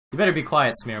You better be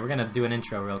quiet, Smear. We're gonna do an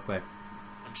intro real quick.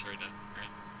 I'm sorry, Dad.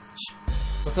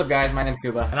 What's up, guys? My name's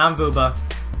Kuba. And I'm Booba.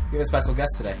 We have a special guest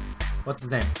today. What's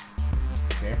his name?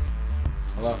 Here.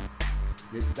 Hello.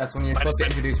 That's when you're supposed to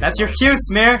introduce yourself. That's your cue,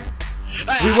 Smear!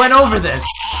 We went over this!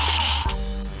 No,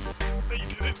 you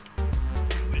didn't.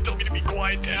 They told me to be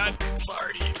quiet, Dad.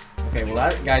 Sorry. Okay, well,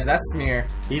 that's Smear.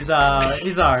 He's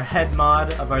our head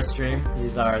mod of our stream.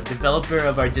 He's our developer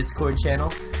of our Discord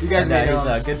channel. You guys may know he's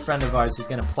a good friend of ours who's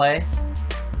gonna play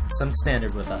some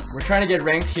standard with us. We're trying to get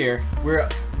ranked here.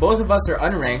 Both of us are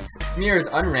unranked. Smear is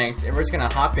unranked, and we're just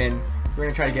gonna hop in. We're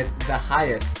gonna try to get the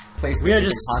highest place. We are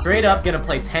just straight up gonna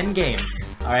play 10 games.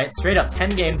 Alright, straight up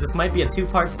 10 games. This might be a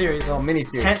 2-part series. Well,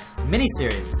 mini-series.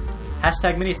 Mini-series.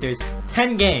 Hashtag mini-series.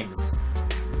 10 games.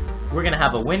 We're gonna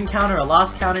have a win counter, a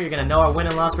loss counter. You're gonna know our win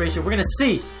and loss ratio. We're gonna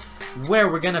see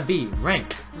where we're gonna be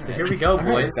ranked. So here we go,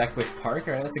 boys. Beckwith Park.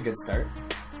 Alright, that's a good start.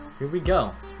 Here we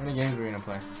go. How many games are we gonna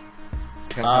play?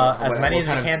 As many as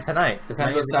we can tonight.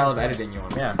 Depends what style of editing you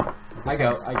want. Yeah. I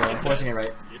go. I'm forcing it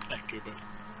right. You're that Kuba.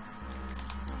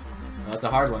 Oh, that's a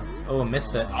hard one. Oh,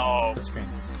 missed it. Oh. The screen.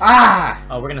 Ah!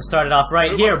 Oh, we're gonna start it off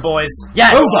right here, boys.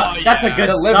 Yes! Booba! That's a Yeah. good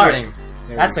Delivering. start.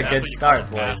 There That's we a go. good That's what you start, call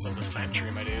the boys. pass of the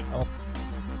century, my dude.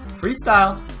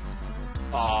 Freestyle.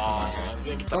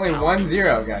 It's only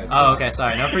 1-0, guys. Oh, okay,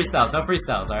 sorry. No freestyles. No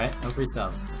freestyles, alright? No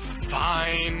freestyles.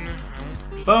 Fine.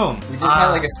 Boom! We just had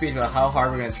like a speech about how hard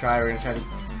we're gonna try. We're gonna try to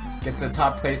get to the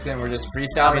top placement. We're just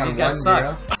freestyling on these guys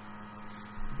 1-0. suck.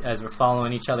 As we're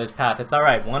following each other's path. It's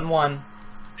alright. 1-1.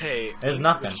 Hey. There's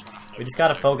nothing. We just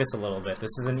gotta focus a little bit.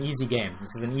 This is an easy game.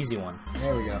 This is an easy one.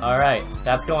 There we go. Alright.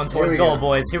 That's going towards we goal, go.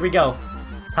 boys. Here we go.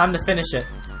 Time to finish it.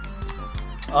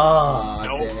 Oh.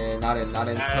 It's Nope. not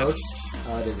in Yes. post.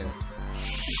 Oh, it isn't.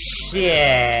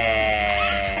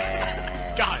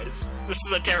 Shit. Guys, this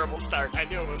is a terrible start. I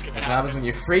knew it was gonna What happen. happens when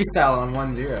you freestyle on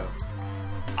 1-0?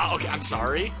 Oh, okay, I'm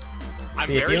sorry. I'm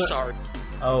See, if very you- sorry.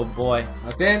 Oh boy.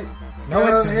 That's in.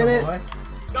 No, it's in it. What?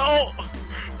 No!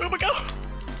 Where'd we go?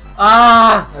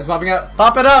 Ah! That's popping up.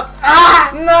 Pop it up!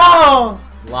 Ah!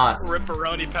 No! Lost.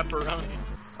 Ripperoni pepperoni.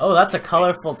 Oh, that's a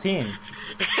colorful team.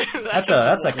 That's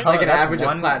a It's color. like an that's average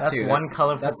one, of plat That's 2. one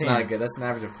colorful That's team. not good. That's an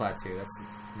average of plat 2. That's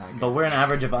not good. But we're an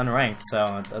average of unranked,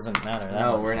 so it doesn't matter. That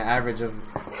No, one. we're an average of.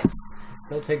 It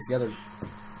still takes the other.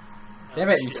 Damn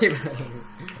it! You keep.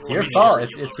 It's your fault.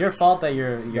 It's your fault that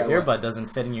your Yeah, what? earbud doesn't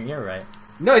fit in your ear right.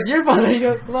 No, it's your fault that you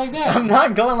go like that. I'm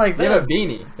not going like You have this. a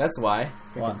beanie. That's why.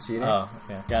 What? Freaking cheater. Oh,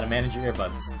 yeah. Gotta manage your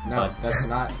earbuds. No, But- that's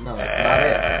not. No, that's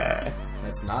not it.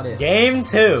 That's not it. Game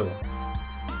 2.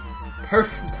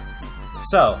 Perfect.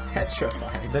 So,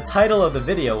 Petrified. the title of the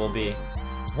video will be,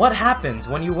 what happens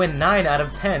when you win 9 out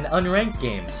of 10 unranked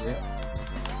games? Yep.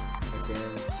 It's in.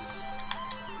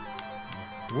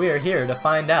 We're here to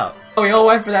find out. Oh, we all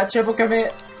went for that triple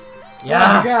commit. Oh my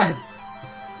Yeah. god.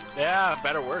 Yeah,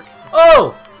 better work.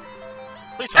 Oh!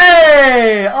 Please.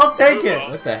 Hey! I'll take it!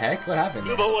 What the heck? What happened?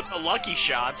 Kuba with the lucky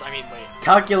shots. I mean, wait.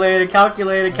 Calculated,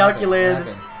 calculated, What calculated.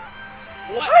 happened?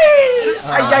 What? Ay,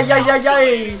 ay, ay, ay,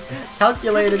 ay.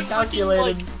 Calculated,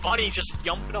 calculated. Like, funny, just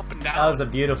jumping up and down. That was a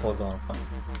beautiful goal.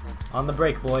 On the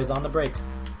break, boys, on the break.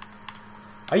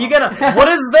 Are you gonna... What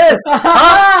is this?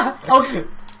 Huh? Okay.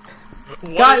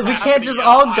 What God, is we can't happening? just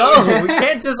all go. We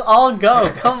can't just all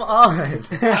go. Come on.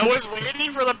 I was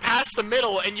waiting for the pass the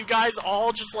middle, and you guys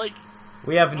all just like.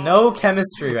 We have no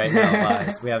chemistry right now,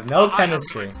 guys. We have no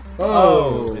chemistry.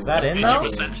 Oh, is that in Did though? you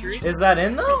a century? Is that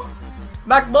in though?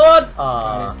 Backboard.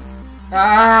 Ah!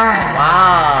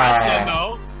 That's it,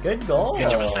 Wow. though. Good goal.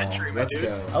 Get you a century, my Let's dude.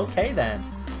 go. Okay then.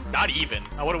 Not even.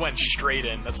 I would have went straight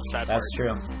in. That's the sad That's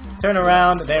part. true. Turn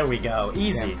around. There we go. Damn,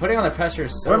 Easy. putting on the pressure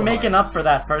is so We're making hard. up for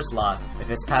that first loss. If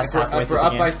it's past If we're, halfway if through we're the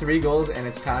up game, by 3 goals and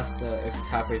it's past, if it's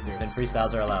halfway through. then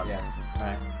freestyles are allowed. Yes. All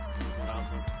right.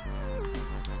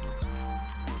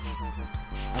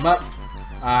 I'm up.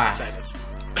 Ah. Sadness.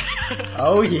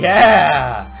 Oh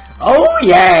yeah. Oh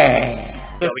yeah.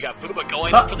 Yo, we got Booba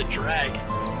going Huh. for the drag.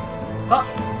 Huh,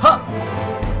 huh.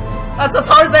 That's a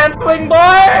Tarzan swing,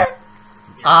 boy!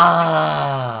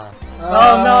 Ah!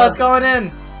 Oh no, it's going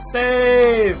in!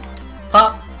 Save!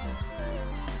 Pop!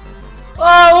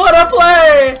 Oh, what a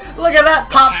play! Look at that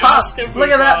pop, pop! Look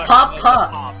at that pop,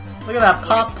 pop! Look at that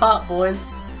pop, pop,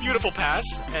 boys! Beautiful pass.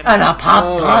 And a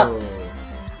pop, pop!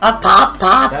 A pop,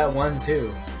 pop! That one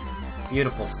too.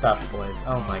 Beautiful stuff, boys.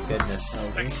 Oh my goodness. Oh,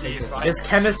 Thanks, Steve. This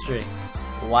chemistry.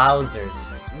 Wowzers.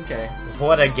 Okay.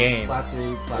 What a game. Plat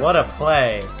 3. Plat What a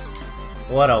play.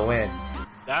 What a win.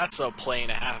 That's a play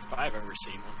and a half if I've ever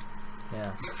seen one.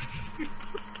 Yeah.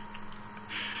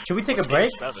 Should we take a break?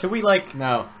 Game 7. Should we, like,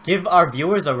 No. give our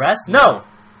viewers a rest? No!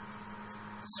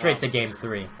 Straight to game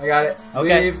 3. I got it.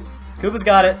 Okay. Leave. Koopa's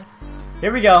got it.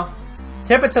 Here we go.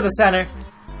 Tip it to the center.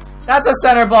 That's a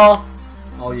center ball.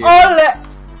 All you. Ole!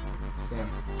 Damn.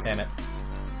 Damn it.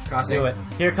 Crossing. Do it.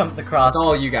 Here comes the cross. That's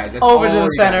all you guys. That's Over to all the you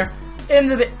center. guys.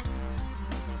 Into the...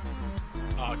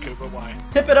 Oh, Koopa, why?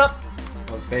 Tip it up.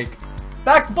 Oh, fake.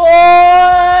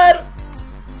 Backboard!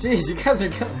 Jeez, you guys are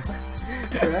good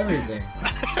for everything.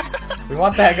 We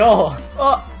want that goal.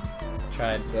 Oh!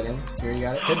 Tried. Get in. Smear, you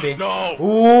got it? Could be. No!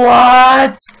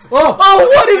 What? Oh! Oh,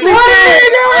 what is he doing?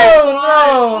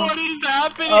 Oh, What is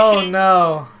happening? no. Oh,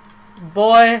 no.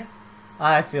 Boy,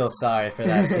 I feel sorry for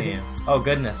that team. Oh,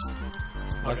 goodness.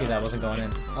 Lucky that wasn't going in.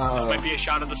 This Uh-oh. might be a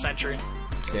shot of the century.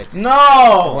 Shit.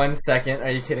 No! 1 second. Are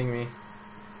you kidding me?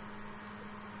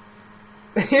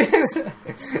 Try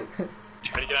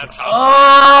to get outside.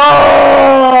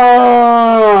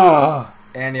 Oh!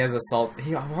 And he has a salt.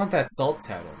 I want that salt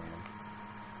title, man.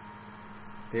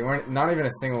 They weren't. Not even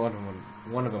a single one of them.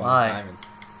 One of them Why? was diamond.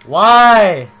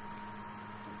 Why?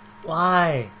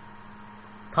 Why?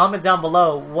 Comment down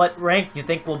below what rank you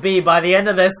think we'll be by the end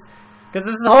of this, because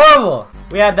this is horrible.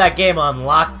 We had that game on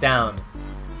lockdown.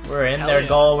 We're in Hell their yeah.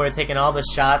 goal. We're taking all the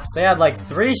shots. They had like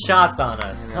 3 shots on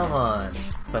us. I know. Come on.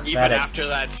 Even Pathetic. after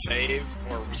that save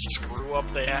or screw up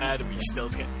they had, we still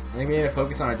get. I think we need to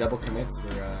focus on our double commits.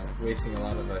 We're wasting a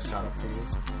lot of shot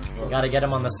opportunities. We gotta get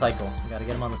him on the cycle. We gotta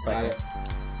get him on the Got cycle. it.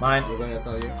 Mine. Ruben, that's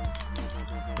all you.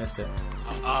 Missed it.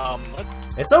 What?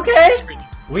 It's okay.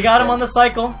 We got him on the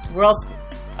cycle. We're else.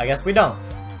 I guess we don't.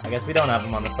 I guess we don't have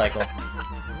him on the cycle.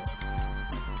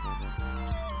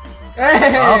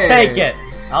 Hey! I'll take it.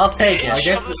 I'll take Hey, it.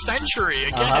 shot of the century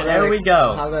again. How's There that we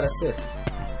go. How's that assist?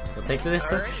 We'll take this.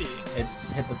 Alrighty. It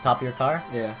hit the top of your car?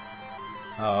 Yeah.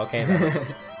 Oh, okay then.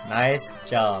 Nice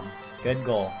job. Good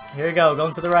goal. Here we go,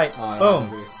 going to the right. Oh, no, Boom.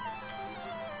 Bruce.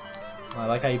 Oh, I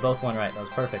like how you both went right. That was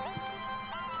perfect.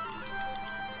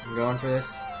 I'm going for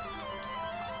this.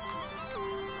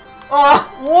 Oh!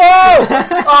 Whoa!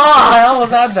 Oh, I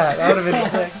almost had that. That would have been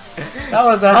sick. That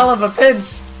was a hell of a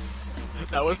pinch.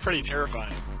 That was pretty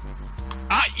terrifying.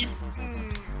 Ah,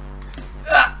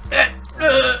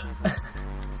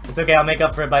 It's okay, I'll make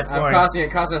up for it by I'm scoring. crossing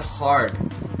it hard.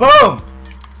 Boom!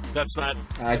 that's not.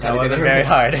 I That wasn't very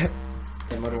hard. Get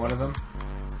more to one of them.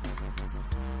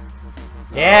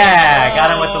 Yeah!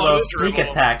 Got him with the little Oh, sneak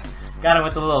dribble. attack. Got him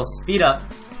with the little speed up.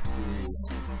 Jeez.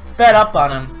 Fed up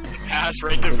on him. Pass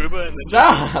right to Booba and then.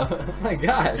 Stop! Oh my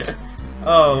gosh. Oh,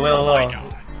 Oh Will my Will.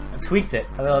 god. I tweaked it.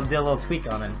 I did a little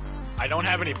tweak on him. I don't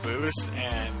have any boost,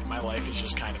 and my life is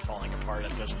just kind of falling apart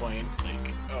at this point.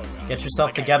 Like, oh god. Get yourself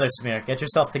Like, together, Smear. Get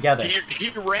yourself together. He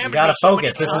rammed You gotta me so many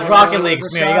focus. This is times. Rocket League,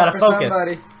 There's a Smear. You shot gotta for focus.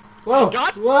 somebody. Whoa!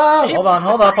 God. Whoa! Hold on,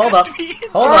 hold up, hold up. Rammed me.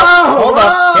 Hold Whoa, up, hold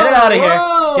up. whoa, Get it out of here.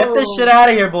 whoa. Get this shit out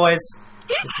of here, boys.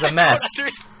 This is a mess. I don't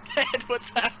understand what's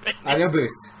happening. I have no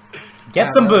boost. Get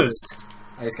Yeah, some no. boost.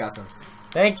 I just got some.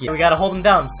 Thank you. We gotta hold him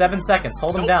down. 7 seconds.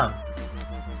 Hold him Nope. down.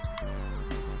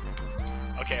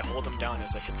 Okay, hold him down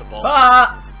as I hit the ball.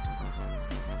 Ah!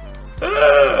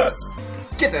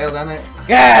 Get the hell down there.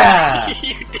 Yeah!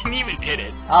 You didn't even hit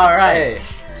it. Alright. Hey.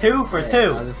 2 for 2.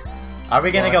 I'll just Are we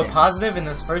gonna go blocking. positive in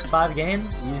this first 5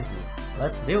 games? easy.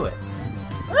 Let's do it.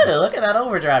 Ooh, look at that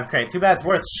overdrive crate. Too bad it's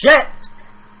worth shit!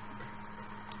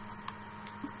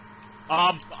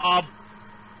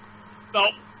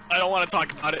 Nope. I don't want to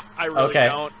talk about it. I really Okay.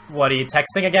 don't. What are you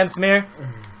texting again, Smear?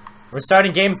 We're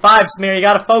starting game 5, Smear. You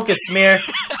gotta focus, Smear.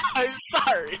 I'm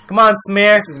sorry. Come on,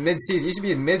 Smear. This is mid-season. You should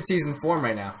be in mid-season form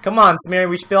right now. Come on, Smear.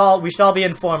 We should all be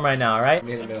in form right now, alright?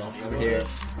 Me in the middle. Over here.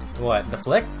 What? The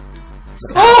flick?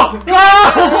 Oh!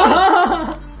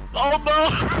 Oh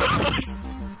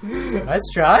no! Nice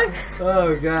try.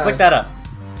 Oh god. Flick that up.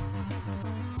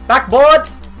 Backboard!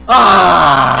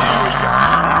 Ah!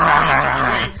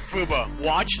 Booba,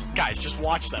 watch, guys, just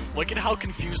watch them. Look at how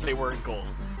confused they were in goal.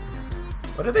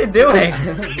 What are they doing?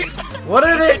 What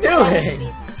are they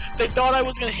doing? They thought I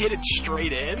was gonna hit it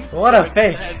straight in. What a So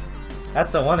fake. instead-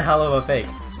 That's a one hell of a fake.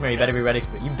 Smear, you better be ready.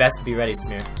 You best be ready,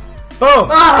 Smear. Boom!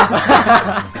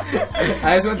 Ah!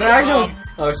 I just went the actual.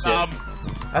 Oh shit.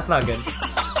 That's not good.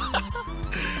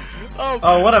 Oh,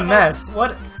 Oh, what a mess.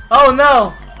 What? Oh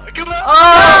no! Come on.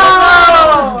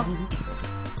 Oh!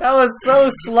 That was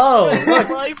so slow. Look,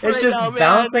 Life it's right just now, man.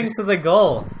 bouncing to the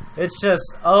goal. It's just,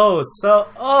 oh, so,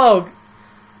 oh!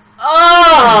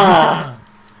 Ah!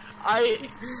 I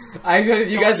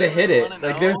expected you guys to hit it. Wanna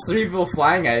Like know? there's 3 people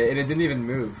flying at it and it didn't even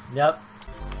move. Yep.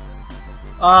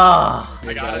 Ah! You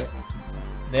I got it.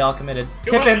 They all committed.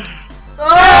 Come on. Tippin!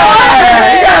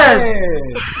 Yes!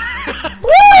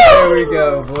 There Woo! we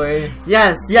go, boy.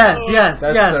 Yes, yes, yes,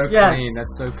 That's yes, so yes. clean.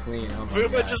 That's so clean. Oh my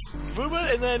Booba god. just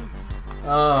Booba and then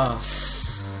Oh.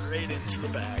 straight into the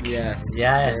bag. Yes.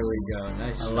 Yes. There we go.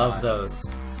 Nice I shot. love those.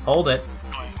 Hold it.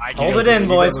 I Hold do. it in, You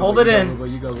boys. go, Hold Luba, it you in. go, Luba,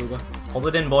 you go, Luba. Hold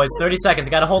it in, boys. 30 seconds.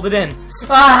 You gotta hold it in.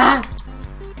 Ah!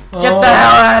 Get Oh. the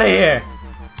hell out of here!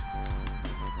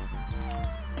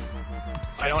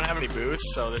 I don't have any boots,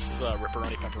 so this is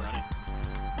Ripperoni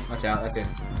Pepperoni. Watch out, that's it.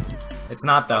 It's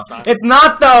not though. It's not. It's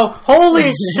not though!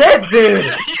 Holy shit, dude!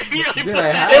 Dude,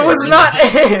 I had It was not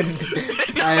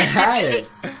in! I had it.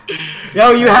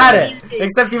 Yo, you had it!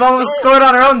 Except you've almost scored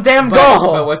on our own damn But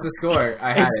goal! what's the score?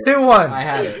 I had It's it. 2-1. I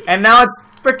had it. And now it's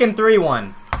frickin'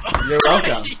 3-1. You're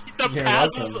welcome. The You're pass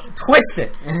welcome. was- Twist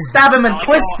it! Stab him and Oh,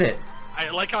 twist no. it! I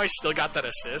like how I still got that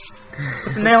assist.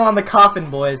 Put the nail on the coffin,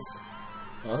 boys.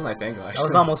 That was a nice angle, actually. That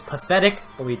was almost pathetic,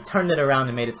 but we turned it around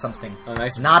and made it something. Oh,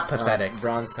 nice. Not pathetic.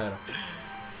 Bronze title.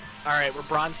 Alright, we're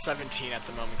bronze 17 at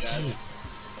the moment, guys. Jesus.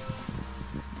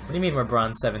 What do you mean we're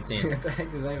bronze 17? What the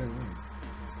heck does that even mean?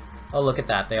 Oh, look at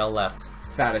that. They all left.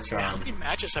 How Fatatron. many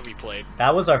matches have we played?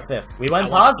 That was our 5th. We went I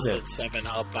want positive. episode 7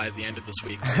 up by the end of this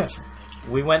week. please.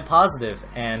 We went positive,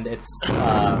 and it's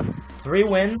 3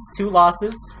 wins, 2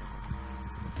 losses.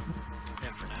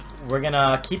 And for now. We're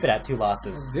gonna keep it at 2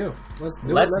 losses. Let's do. Let's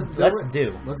do. Let's it.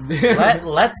 do. Let's do.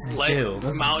 Let's Let- do.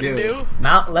 Let's Mountain do. Dew?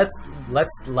 Let's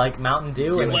like Mountain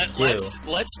Dew and do.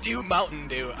 Let's do Mountain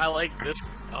Dew. I like this.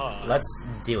 Let's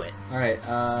do it. Alright,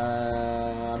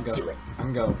 I'm go. Do it.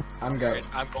 I'm go. I'm go.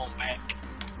 I'm going back.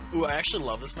 Ooh, I actually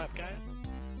love this map, guys.